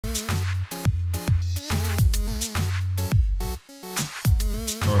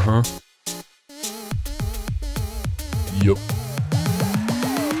Uh-huh. Yup.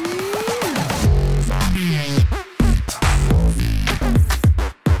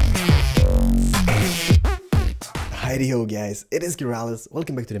 Hi-yo guys, it is Keralis.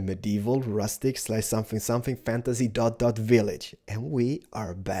 Welcome back to the medieval rustic / something fantasy ... village. And we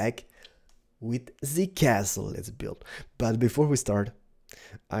are back with the castle let's build. But before we start,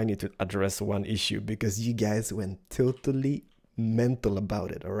 I need to address one issue because you guys went totally mental about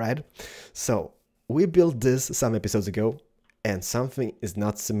it, alright? So, we built this some episodes ago and something is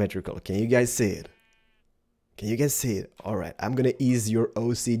not symmetrical. Can you guys see it? Can you guys see it? Alright, I'm gonna ease your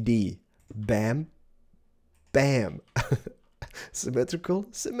OCD. Bam. Bam. Symmetrical,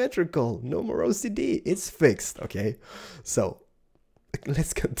 symmetrical. No more OCD. It's fixed, okay? So,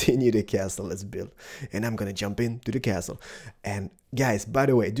 let's continue the castle. Let's build. And I'm gonna jump into the castle. And guys, by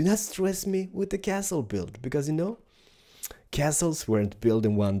the way, do not stress me with the castle build. Because, you know, castles weren't built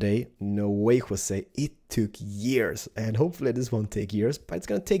in one day. No way, Jose. It took years. And hopefully this won't take years, but it's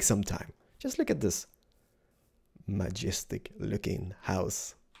gonna take some time. Just look at this. Majestic looking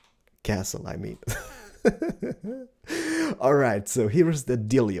house. Castle, I mean. Alright, so here's the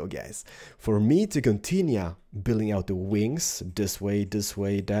dealio, guys. For me to continue building out the wings, this way,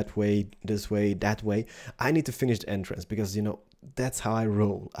 that way, this way, that way, I need to finish the entrance because, you know, that's how I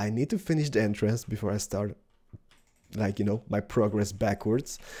roll. I need to finish the entrance before I start, like, you know, my progress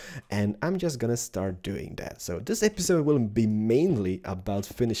backwards. And I'm just gonna start doing that. So this episode will be mainly about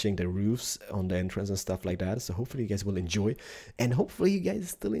finishing the roofs on the entrance and stuff like that. So hopefully you guys will enjoy. And hopefully you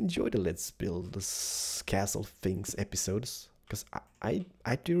guys still enjoy the Let's Build this Castle Things episodes. Because I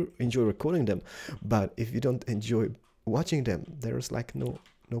do enjoy recording them. But if you don't enjoy watching them, there's like no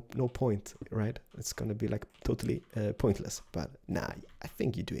point, right? It's gonna be like totally pointless. But nah, I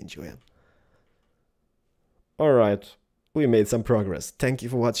think you do enjoy them. Alright, we made some progress. Thank you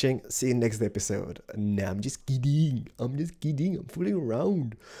for watching. See you next episode. Nah, I'm just kidding. I'm fooling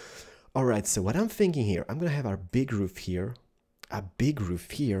around. Alright, so what I'm thinking here, I'm gonna have our big roof here, a big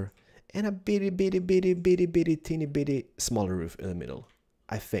roof here, and a bitty teeny bitty smaller roof in the middle.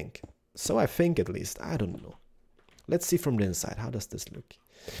 I think. So I think at least. I don't know. Let's see from the inside. How does this look?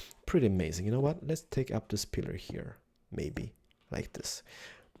 Pretty amazing. You know what? Let's take up this pillar here. Maybe. Like this.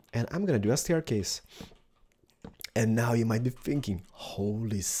 And I'm gonna do a staircase. And now you might be thinking,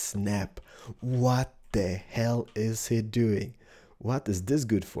 holy snap, what the hell is he doing? What is this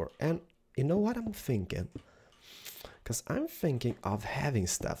good for? And you know what I'm thinking? Because I'm thinking of having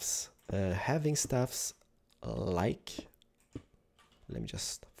stuffs. Like, let me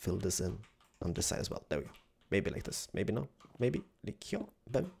just fill this in on this side as well. There we go. Maybe like this. Maybe not. Maybe like here.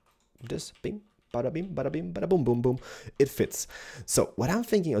 Bam. This. Bing. Bada bing. Bada bing. Bada boom. Boom. Boom. It fits. So what I'm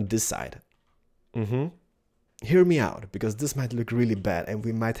thinking on this side. Hear me out, because this might look really bad and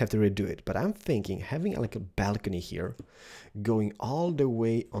we might have to redo it. But I'm thinking having like a balcony here, going all the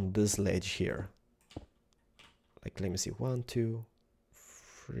way on this ledge here. Like, let me see, 1, 2,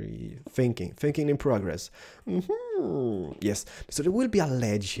 3. Thinking in progress. Yes, so there will be a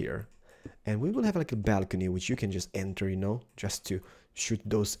ledge here, and we will have like a balcony which you can just enter, you know, just to shoot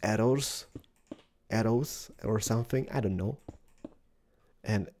those arrows or something. I don't know.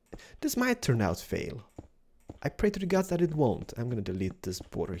 And this might turn out fail. I pray to the gods that it won't. I'm gonna delete this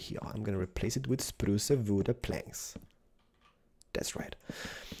border here. I'm gonna replace it with spruce Vud planks. That's right.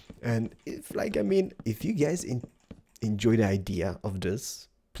 And if, like, I mean, if you guys enjoy the idea of this,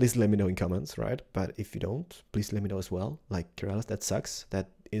 please let me know in comments, right? But if you don't, please let me know as well. Like, Keralis, that sucks. That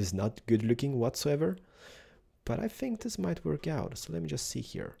is not good looking whatsoever. But I think this might work out. So let me just see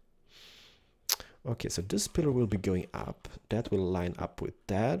here. Okay, so this pillar will be going up. That will line up with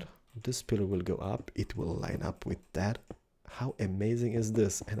that. This pillar will go up. It will line up with that. How amazing is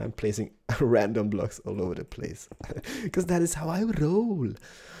this? And I'm placing random blocks all over the place. Because that is how I roll.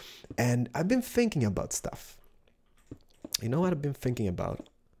 And I've been thinking about stuff. You know what I've been thinking about?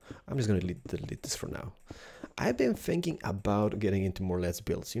 I'm just going to delete this for now. I've been thinking about getting into more Let's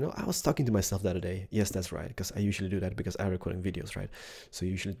Builds. You know, I was talking to myself the other day. Yes, that's right. Because I usually do that because I'm recording videos, right? So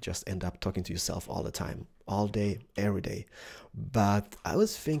you usually just end up talking to yourself all the time. All day, every day. But I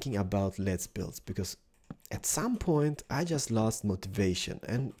was thinking about Let's Builds because at some point I just lost motivation.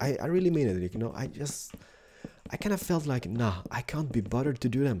 And I really mean it. You know, I kind of felt like, nah, I can't be bothered to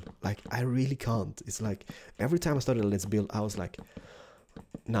do them. Like, I really can't. It's like every time I started a Let's Build, I was like,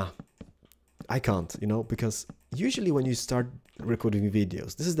 nah, I can't, you know, because usually when you start recording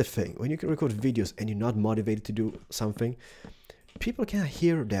videos, this is the thing. When you can record videos and you're not motivated to do something, people can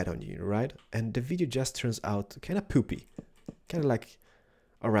hear that on you, right? And the video just turns out kind of poopy. Kind of like,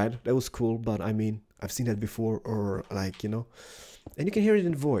 All right, that was cool, but I mean, I've seen that before, or like, you know, and you can hear it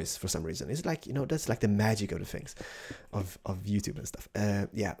in voice for some reason. It's like, you know, that's like the magic of the things of YouTube and stuff.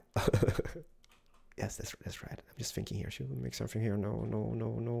 Yeah. Yes, that's right. I'm just thinking here. Should we make something here? No, no,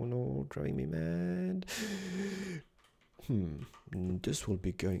 no, no, no. Driving me mad. This will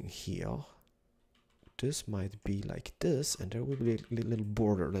be going here. This might be like this, and there will be a little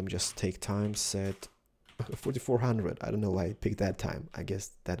border. Let me just take time set 4400. I don't know why I picked that time. I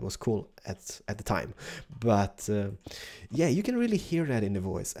guess that was cool at the time. But yeah, you can really hear that in the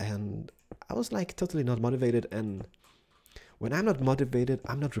voice. And I was like totally not motivated, and when I'm not motivated,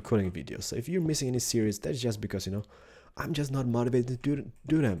 I'm not recording videos. So if you're missing any series, that's just because, you know, I'm just not motivated to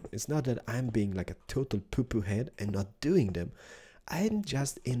do them. It's not that I'm being like a total poo-poo head and not doing them. I'm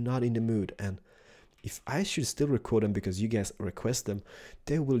just not in the mood. And if I should still record them because you guys request them,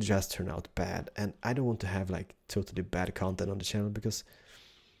 they will just turn out bad. And I don't want to have like totally bad content on the channel, because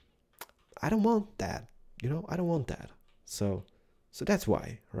I don't want that. You know, I don't want that. So that's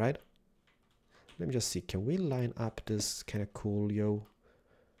why, right? Let me just see. Can we line up this kind of coolio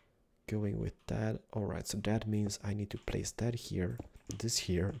going with that? All right. So that means I need to place that here, this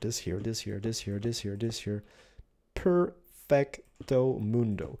here, this here, this here, this here, this here, this here. Perfecto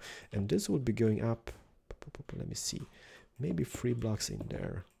mundo. And this will be going up. Let me see. Maybe 3 blocks in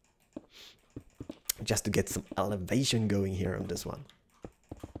there, just to get some elevation going here on this one.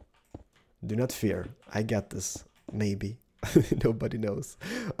 Do not fear. I got this. Maybe. Nobody knows.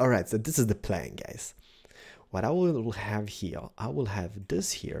 All right, so this is the plan, guys. What I will have here, I will have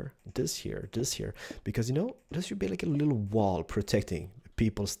this here, this here, this here, because, you know, there should be like a little wall protecting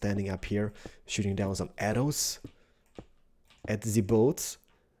people standing up here, shooting down some arrows at the boats.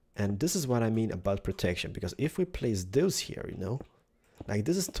 And this is what I mean about protection, because if we place those here, you know, like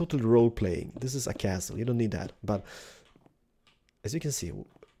this is total role playing. This is a castle. You don't need that. But as you can see,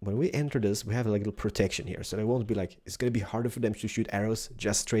 when we enter this, we have like a little protection here. So it won't be like, it's going to be harder for them to shoot arrows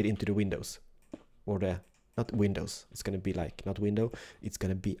just straight into the windows. Or the, not windows. It's going to be like, not window. It's going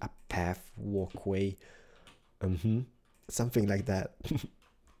to be a path, walkway. Something like that.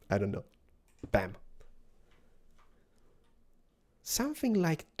 I don't know. Bam. Something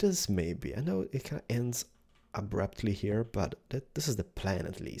like this maybe. I know it kind of ends abruptly here, but this is the plan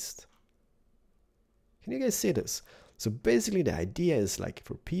at least. Can you guys see this? So basically the idea is like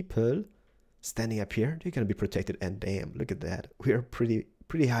for people standing up here, they're gonna be protected, and damn, look at that. We are pretty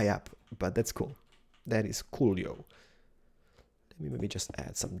high up, but that's cool. That is coolio. Let me maybe just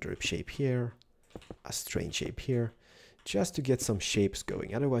add some derp shape here, a strange shape here, just to get some shapes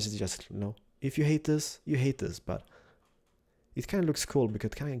going. Otherwise it's just, you know, if you hate this, you hate this, but it kind of looks cool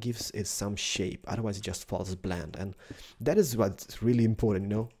because it kind of gives it some shape. Otherwise it just falls bland, and that is what's really important,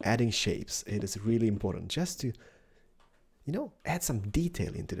 you know, adding shapes. It is really important just to, you know, add some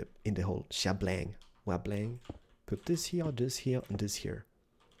detail into the whole shablang, wablang. Put this here, and this here.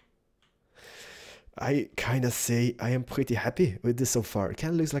 I kind of say I am pretty happy with this so far. It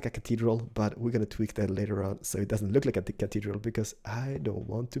kind of looks like a cathedral, but we're gonna tweak that later on so it doesn't look like a cathedral, because I don't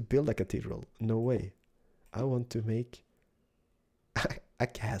want to build a cathedral. No way. I want to make a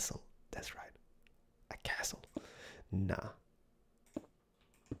castle. That's right. A castle. Nah.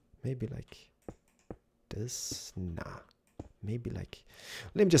 Maybe like this. Nah. Maybe like,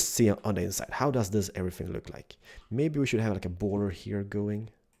 let me just see on the inside. How does this everything look like? Maybe we should have like a border here going.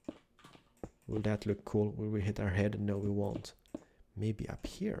 Will that look cool? Will we hit our head? No, we won't. Maybe up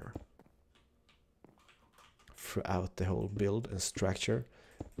here. Throughout the whole build and structure.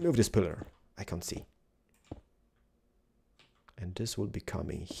 Move this pillar. I can't see. And this will be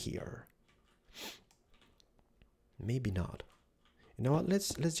coming here. Maybe not. You know what?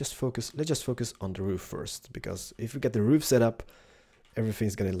 Let's just focus. Let's just focus on the roof first, because if we get the roof set up,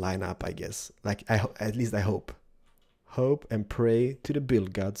 everything's gonna line up, I guess. Like at least I hope. Hope and pray to the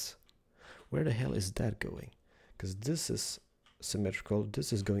build gods. Where the hell is that going? Because this is symmetrical.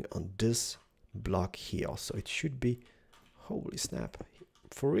 This is going on this block here, so it should be. Holy snap!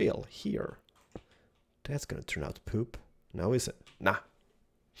 For real here. That's gonna turn out poop. No, is it? Nah.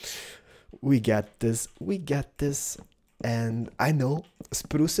 We got this. We got this. And I know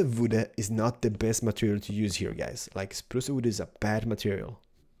spruce wood is not the best material to use here, guys. Like, spruce wood is a bad material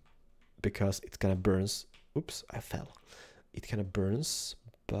because it kind of burns. Oops, I fell. It kind of burns,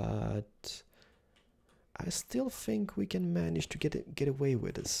 but I still think we can manage to get away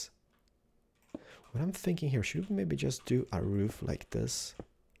with this. What I'm thinking here, should we maybe just do a roof like this?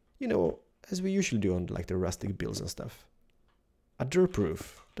 You know, as we usually do on like the rustic builds and stuff. A derp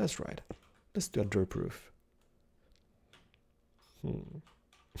roof. That's right. Let's do a derp roof.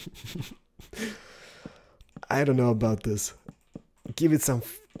 I don't know about this. Give it some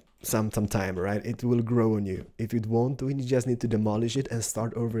some time, right? It will grow on you. If it won't, we just need to demolish it and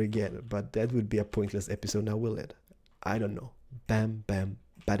start over again. But that would be a pointless episode now, will it? I don't know. Bam, bam,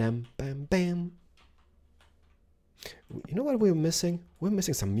 badam, bam, bam. You know what we're missing? We're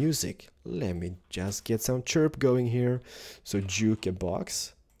missing some music. Let me just get some chirp going here. So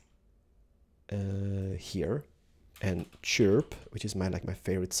jukebox here, and chirp, which is my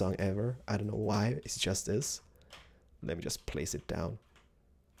favorite song ever. I don't know why. It's just this. Let me just place it down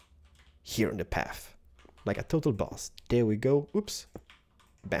here in the path, like a total boss. There we go. Oops.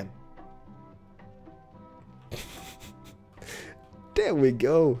 Bam. There we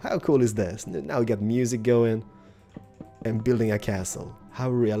go. How cool is this? Now we got music going and building a castle. How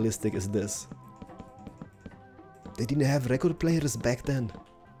realistic is this? They didn't have record players back then.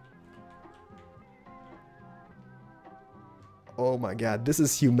 Oh my god, this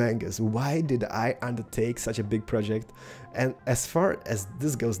is humongous. Why did I undertake such a big project? And as far as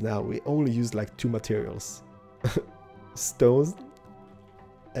this goes now, we only used like 2 materials. Stone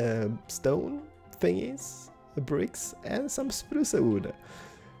thingies, bricks, and some spruce wood.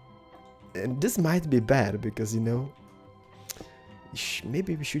 And this might be bad because, you know,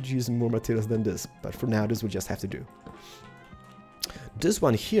 maybe we should use more materials than this, but for now this will just have to do. This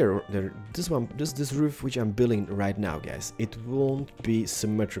one here, this roof which I'm building right now, guys, it won't be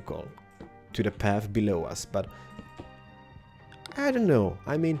symmetrical to the path below us, but I don't know.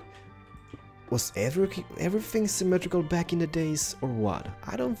 I mean, was everything symmetrical back in the days or what?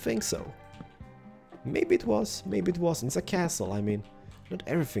 I don't think so. Maybe it was, maybe it wasn't. It's a castle. I mean, not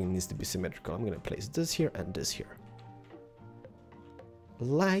everything needs to be symmetrical. I'm gonna place this here and this here.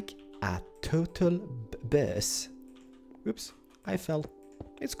 Like a total boss. Oops, I fell.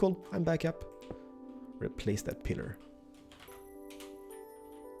 It's cool, I'm back up. Replace that pillar.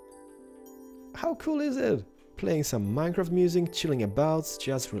 How cool is it? Playing some Minecraft music, chilling about,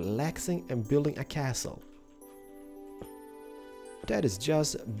 just relaxing and building a castle. That is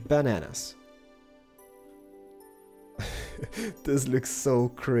just bananas. This looks so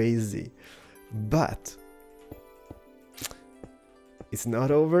crazy. But it's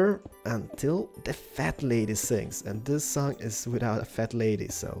not over until the fat lady sings, and this song is without a fat lady,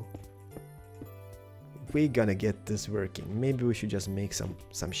 so we're gonna get this working. Maybe we should just make some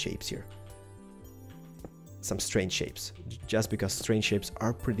shapes here. Some strange shapes, just because strange shapes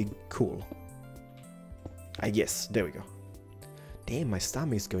are pretty cool. I guess, there we go. Damn, my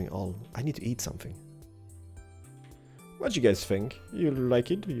stomach is going all... I need to eat something. What you guys think? You like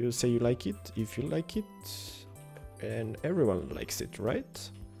it? You say you like it? If you like it... And everyone likes it,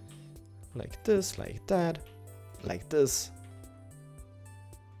 right? Like this, like that, like this.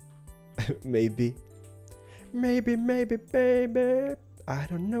 Maybe. Maybe, baby. I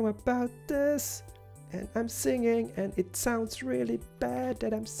don't know about this. And I'm singing, and it sounds really bad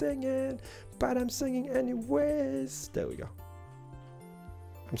that I'm singing, but I'm singing anyways. There we go.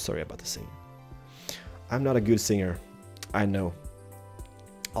 I'm sorry about the singing. I'm not a good singer, I know.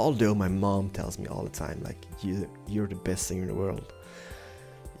 Although my mom tells me all the time, like, you're the best singer in the world.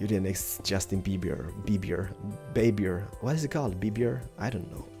 You're the next Justin Bieber. What is it called? Bieber? I don't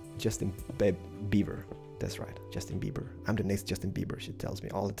know. Justin Bieber. That's right, Justin Bieber. I'm the next Justin Bieber, she tells me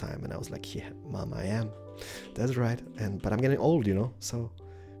all the time. And I was like, yeah, mom, I am. That's right. But I'm getting old, you know, so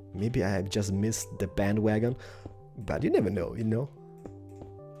maybe I just missed the bandwagon. But you never know, you know.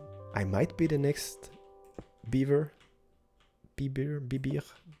 I might be the next Bieber.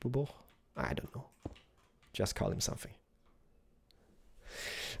 I don't know. Just call him something.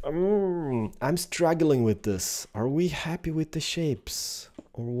 I'm struggling with this. Are we happy with the shapes?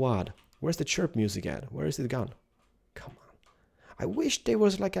 Or what? Where's the chirp music at? Where is it gone? Come on. I wish there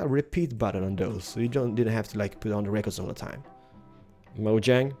was like a repeat button on those, so you didn't have to like put on the records all the time.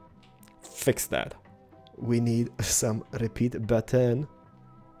 Mojang, fix that. We need some repeat button.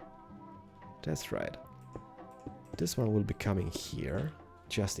 That's right. This one will be coming here,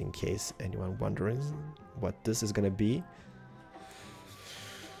 just in case anyone wondering what this is gonna be.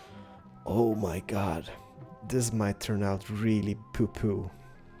 Oh my god, this might turn out really poo-poo.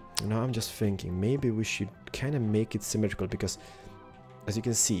 Now I'm just thinking, maybe we should kind of make it symmetrical, because as you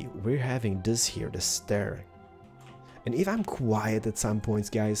can see, we're having this here, the stair. And if I'm quiet at some points,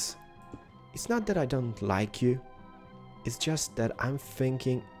 guys, it's not that I don't like you, it's just that I'm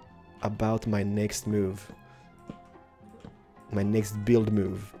thinking about my next move. My next build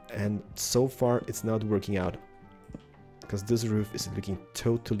move, and so far it's not working out because this roof is looking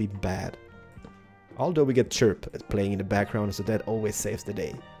totally bad. Although we get chirp playing in the background, so that always saves the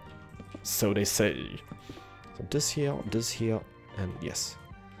day. So they say. So this here, and yes.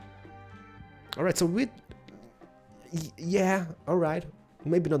 Alright, so yeah, alright.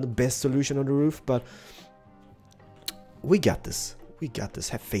 Maybe not the best solution on the roof, but we got this. We got this.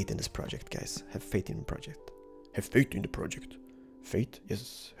 Have faith in this project, guys. Have faith in the project. Have faith in the project. Faith?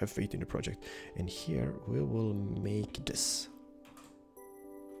 Yes, have faith in the project. And here we will make this.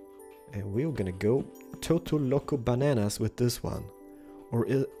 And we're gonna go total loco bananas with this one. Or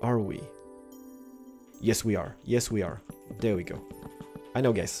are we? Yes, we are. Yes, we are. There we go. I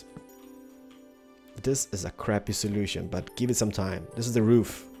know, guys. This is a crappy solution, but give it some time. This is the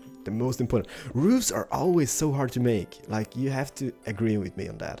roof. The most important. Roofs are always so hard to make. Like, you have to agree with me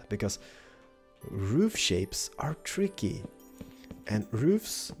on that. Because roof shapes are tricky. And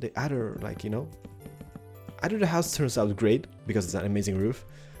roofs, they either, like, you know, either the house turns out great because it's an amazing roof,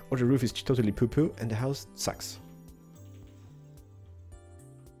 or the roof is totally poo-poo and the house sucks.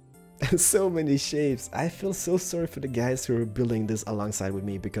 So many shapes. I feel so sorry for the guys who are building this alongside with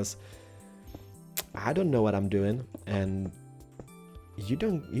me, because I don't know what I'm doing, and you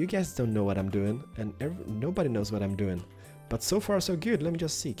guys don't know what I'm doing, and nobody knows what I'm doing. But so far so good. Let me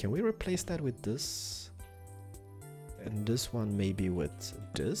just see. Can we replace that with this? And this one maybe with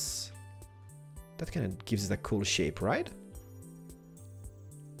this? That kind of gives it a cool shape, right?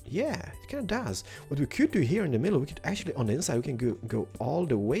 Yeah, it kind of does. What we could do here in the middle, we could actually, on the inside, we can go all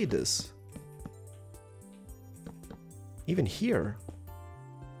the way this. Even here.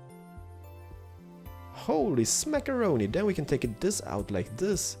 Holy smackaroni. Then we can take this out like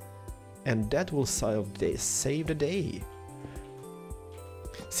this. And that will save the day.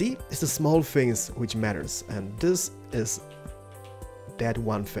 See, it's the small things which matters. And this is that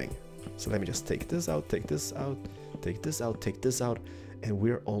one thing. So let me just take this out, take this out, take this out, take this out. And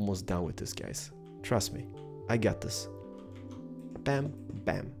we're almost done with this, guys. Trust me. I got this. Bam,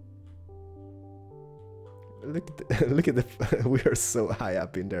 bam. Look at the... we are so high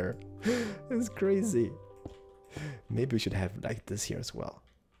up in there. It's crazy. Maybe we should have like this here as well.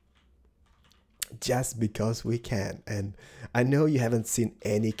 Just because we can. And I know you haven't seen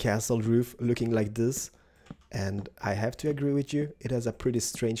any castle roof looking like this. And I have to agree with you. It has a pretty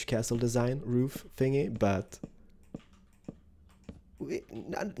strange castle design roof thingy, but...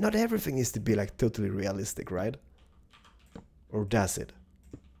 not everything needs to be like totally realistic, right? Or does it?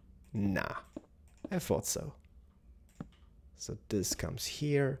 Nah, I thought so. So this comes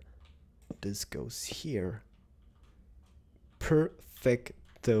here, this goes here.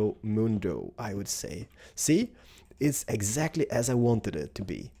 Perfecto mundo, I would say. See, it's exactly as I wanted it to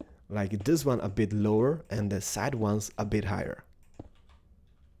be. Like this one a bit lower and the side ones a bit higher.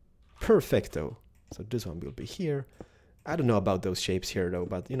 Perfecto. So this one will be here. I don't know about those shapes here though,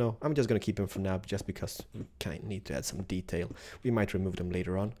 but you know, I'm just gonna keep them for now just because we kind of need to add some detail. We might remove them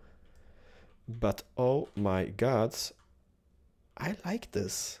later on. But oh my god, I like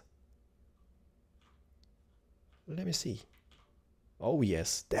this. Let me see. Oh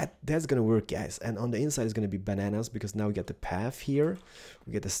yes, that's gonna work, guys. And on the inside is gonna be bananas because now we get the path here.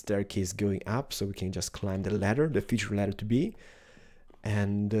 We get the staircase going up so we can just climb the ladder, the future ladder to be.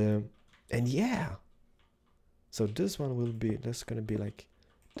 And yeah. So this one will be, that's gonna be like,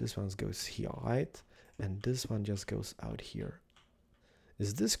 this one goes here, right? And this one just goes out here.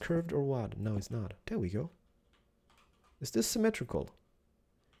 Is this curved or what? No, it's not. There we go. Is this symmetrical?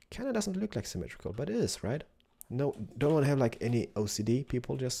 Kinda doesn't look like symmetrical, but it is, right? No, don't want to have like any OCD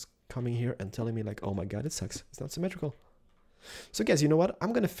people just coming here and telling me like, oh my god, it sucks. It's not symmetrical. So guys, you know what?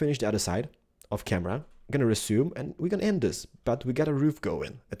 I'm gonna finish the other side off camera. I'm gonna resume and we're gonna end this. But we got a roof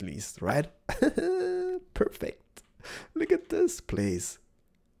going, at least, right? Perfect. Look at this place.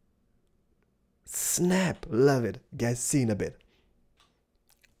 Snap. Love it. Guys, see in a bit.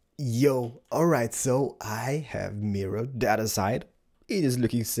 Yo, alright, so I have mirrored the other side. It is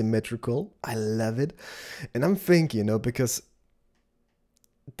looking symmetrical. I love it. And I'm thinking, you know, because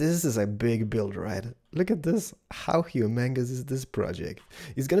this is a big build, right? Look at this. How humongous is this project?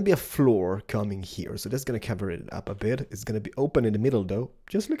 It's gonna be a floor coming here, so that's gonna cover it up a bit. It's gonna be open in the middle though.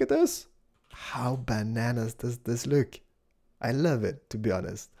 Just look at this. How bananas does this look? I love it, to be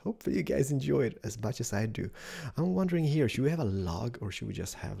honest. Hopefully you guys enjoy it as much as I do. I'm wondering here, should we have a log or should we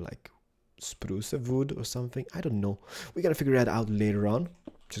just have like spruce wood or something? I don't know. We're gonna figure that out later on.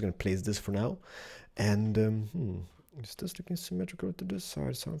 Just gonna place this for now. And is this looking symmetrical to this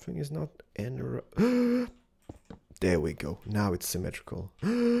side? Something is not in. There we go. Now it's symmetrical.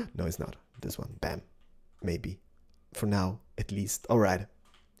 No, it's not. This one. Bam. Maybe. For now, at least. All right.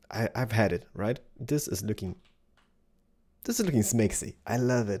 I've had it, right? This is looking smexy. I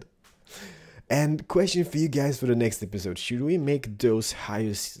love it. And question for you guys for the next episode. Should we make those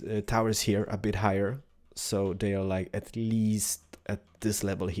highest towers here a bit higher? So they are like at least at this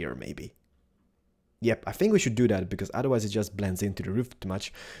level here, maybe. Yep, I think we should do that because otherwise it just blends into the roof too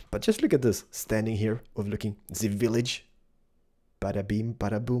much. But just look at this, standing here overlooking the village. Bada beam,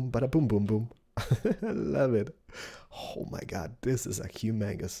 bada boom, bada boom, boom, boom. I love it. Oh my god, this is a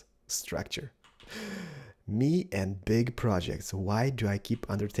humongous structure. Me and big projects. Why do I keep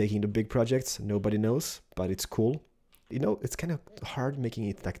undertaking the big projects? Nobody knows, but it's cool. You know, it's kind of hard making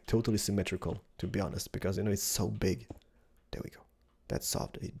it like totally symmetrical, to be honest, because you know it's so big. There we go. That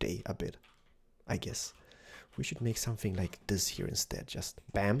solved the day a bit, I guess. We should make something like this here instead. Just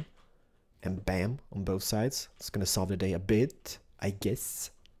bam and bam on both sides. It's gonna solve the day a bit, I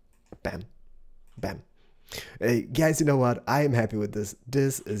guess. Bam, bam. Hey guys, you know what? I am happy with this.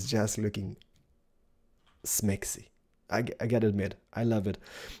 This is just looking smexy. I gotta admit, I love it.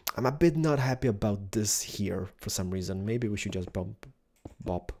 I'm a bit not happy about this here for some reason. Maybe we should just bump,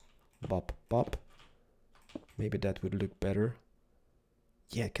 bop, bop, bop. Maybe that would look better.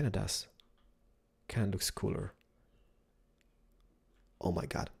 Yeah, it kinda does. Kinda looks cooler. Oh my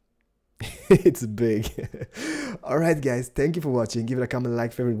god. It's big. Alright guys, thank you for watching. Give it a comment,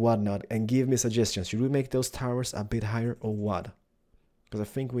 like, favorite, whatnot, and give me suggestions. Should we make those towers a bit higher or what? Because I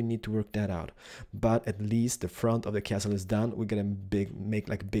think we need to work that out. But at least the front of the castle is done. We're gonna make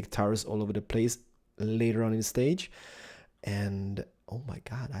like big towers all over the place later on in the stage. And oh my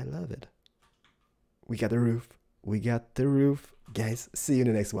god, I love it. We got the roof. We got the roof. Guys, see you in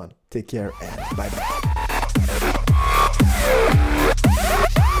the next one. Take care and bye bye.